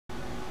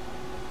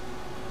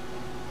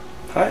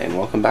Hi, and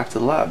welcome back to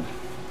the lab.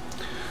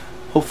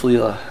 Hopefully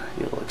you'll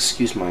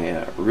excuse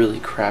my really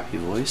crappy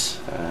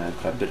voice.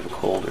 I've got a bit of a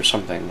cold or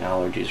something,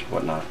 allergies or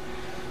whatnot.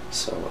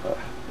 So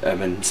I've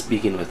been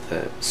speaking with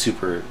a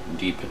super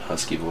deep and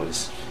husky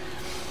voice.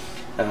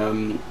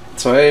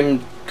 So I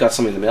got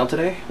something in the mail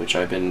today, which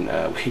I've been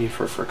waiting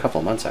for a couple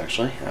of months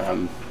actually.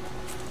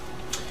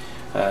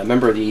 A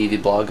member of the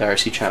EEVBlog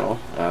IRC channel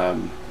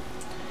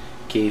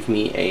gave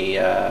me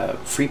a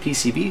free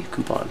PCB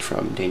coupon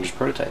from Dangerous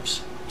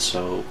Prototypes.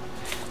 So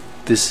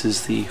this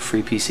is the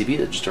free PCB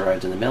that just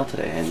arrived in the mail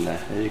today, and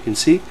as you can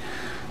see,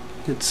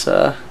 it's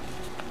a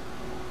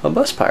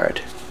bus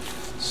pirate.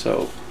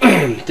 So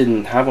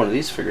didn't have one of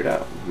these figured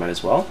out, might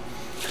as well.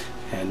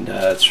 And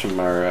it's from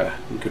our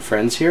good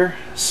friends here,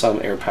 Some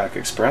Airpack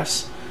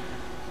Express,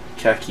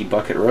 Khaki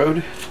Bucket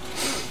Road.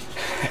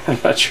 I'm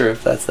not sure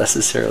if that's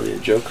necessarily a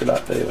joke or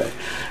not, but anyway,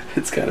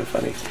 it's kind of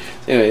funny.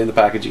 Anyway, in the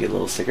package you get a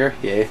little sticker,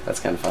 yay, that's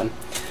kind of fun.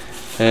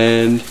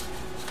 And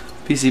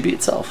PCB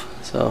itself,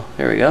 so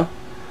there we go.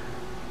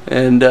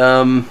 And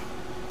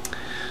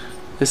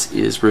this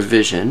is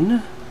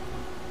revision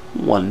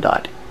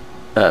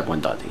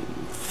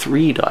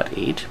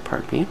 3.8,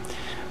 pardon me.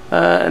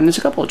 And there's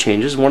a couple of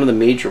changes, one of the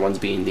major ones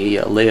being the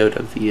layout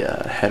of the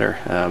header.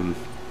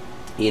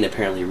 Ian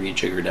apparently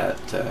rejiggered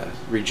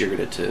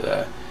it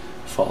to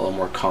follow a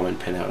more common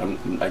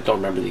pinout. I don't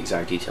remember the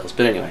exact details,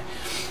 but anyway,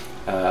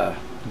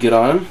 get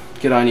on him,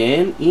 get on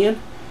you, Ian.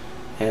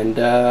 And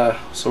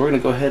so we're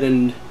gonna go ahead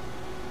and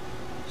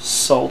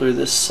solder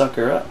this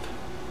sucker up.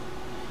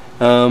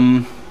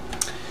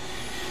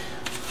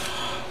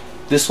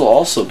 This will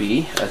also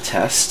be a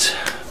test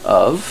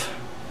of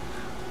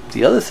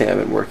the other thing I've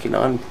been working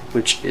on,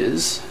 which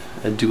is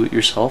a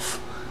do-it-yourself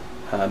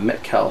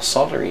Metcal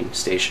soldering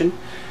station.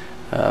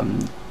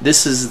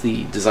 This is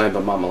the design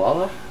by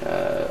Mamalala.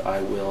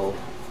 I will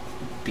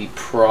be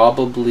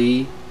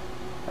probably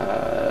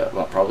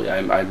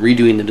I'm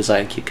redoing the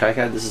design kit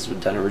KiCad. This is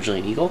done originally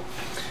in Eagle,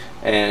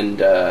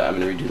 and I'm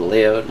going to redo the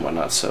layout and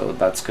whatnot, so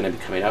that's going to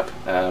be coming up.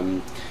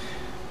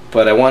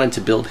 But I wanted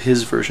to build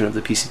his version of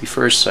the PCB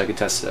first so I could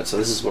test it out. So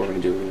this is what we're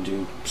going to do. We're going to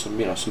do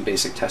some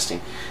basic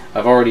testing.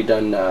 I've already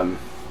done a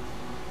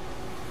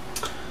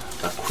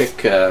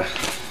quick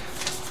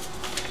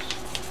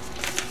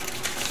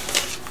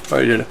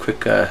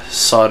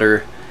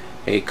solder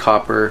a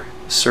copper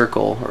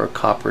circle or a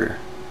copper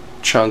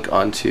chunk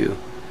onto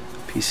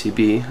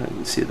PCB. I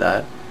can see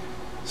that.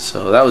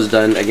 So that was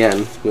done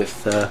again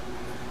with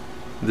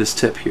this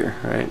tip here,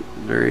 right?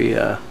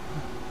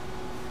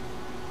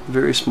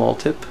 Very small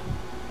tip,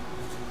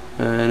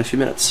 in a few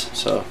minutes.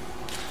 So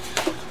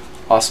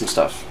awesome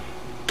stuff.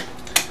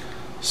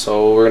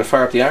 So we're gonna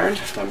fire up the iron.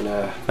 I'm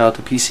gonna mount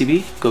the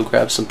PCB, go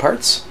grab some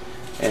parts,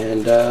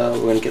 and we're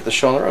gonna get the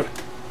show on the road.